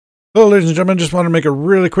Hello ladies and gentlemen, just want to make a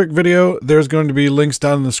really quick video. There's going to be links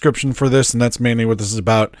down in the description for this, and that's mainly what this is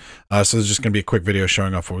about. So there's just going to be a quick video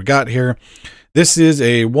showing off what we got here. This is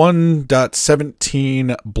a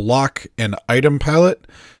 1.17 block and item palette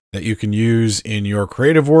that you can use in your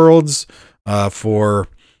creative worlds for,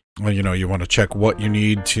 well, you know, you want to check what you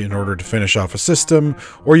need to in order to finish off a system,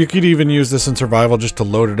 or you could even use this in survival just to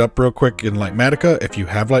load it up real quick in Litematica if you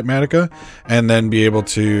have Litematica, and then be able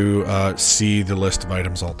to see the list of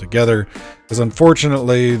items altogether. Because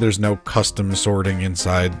unfortunately, there's no custom sorting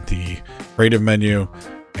inside the creative menu,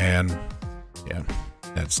 and yeah,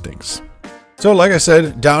 that stinks. So like I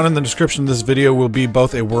said, down in the description of this video will be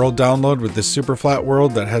both a world download with this super flat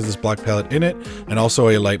world that has this block palette in it, and also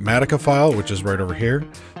a Litematica file, which is right over here.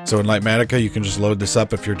 So in Litematica, you can just load this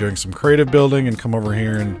up if you're doing some creative building and come over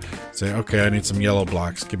here and say, okay, I need some yellow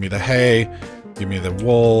blocks. Give me the hay, give me the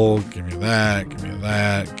wool, give me that, give me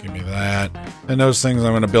that, give me that. And those things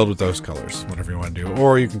I'm going to build with those colors, whatever you want to do.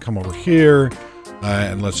 Or you can come over here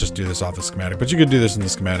and let's just do this off the schematic. But you could do this in the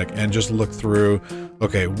schematic and just look through,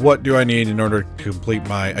 okay, what do I need in order to complete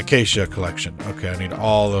my acacia collection? Okay, I need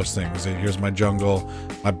all those things. Here's my jungle,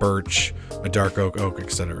 my birch, my dark oak,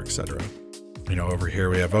 etc., etc. You know, over here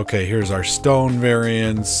we have, okay, here's our stone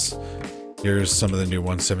variants. Here's some of the new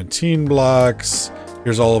 1.17 blocks.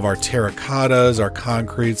 Here's all of our terracottas, our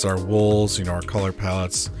concretes, our wools, you know, our color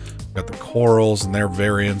palettes. We've got the corals and their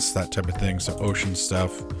variants, that type of thing, some ocean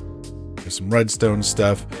stuff. There's some redstone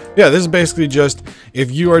stuff. Yeah, this is basically just if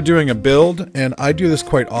you are doing a build, and I do this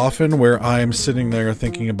quite often where I'm sitting there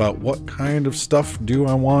thinking about what kind of stuff do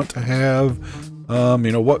I want to have.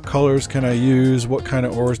 You know, what colors can I use? What kind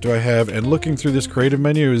of ores do I have? And looking through this creative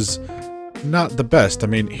menu is not the best. I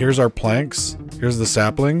mean, here's our planks. Here's the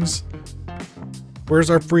saplings. Where's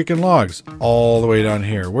our freaking logs? All the way down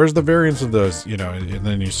here. Where's the variants of those? You know, and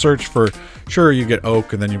then you search for, sure, you get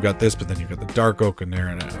oak, and then you've got this, but then you've got the dark oak in there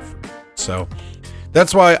and so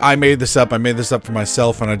that's why I made this up. I made this up for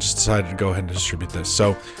myself, and I just decided to go ahead and distribute this.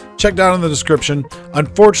 So check down in the description.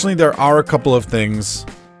 Unfortunately, there are a couple of things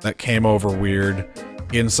that came over weird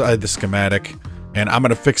inside the schematic, and I'm going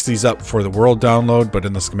to fix these up for the world download, but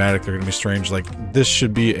in the schematic they're going to be strange. Like, this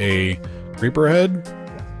should be a creeper head,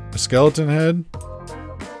 a skeleton head,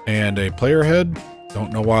 and a player head.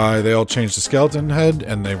 Don't know why they all changed the skeleton head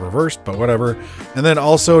and they reversed, but whatever. And then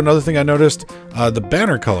also another thing I noticed, the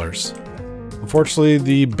banner colors. Unfortunately,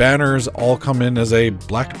 the banners all come in as a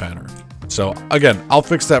black banner. So again, I'll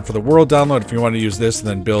fix that for the world download if you want to use this and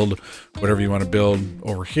then build whatever you want to build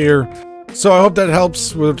over here. So I hope that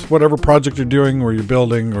helps with whatever project you're doing, where you're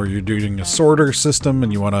building or you're doing a sorter system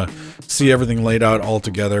and you want to see everything laid out all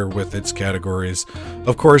together with its categories.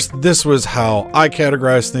 Of course, this was how I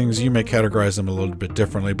categorize things. You may categorize them a little bit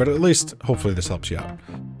differently, but at least hopefully this helps you out.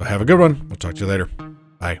 But have a good one. We'll talk to you later.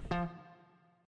 Bye.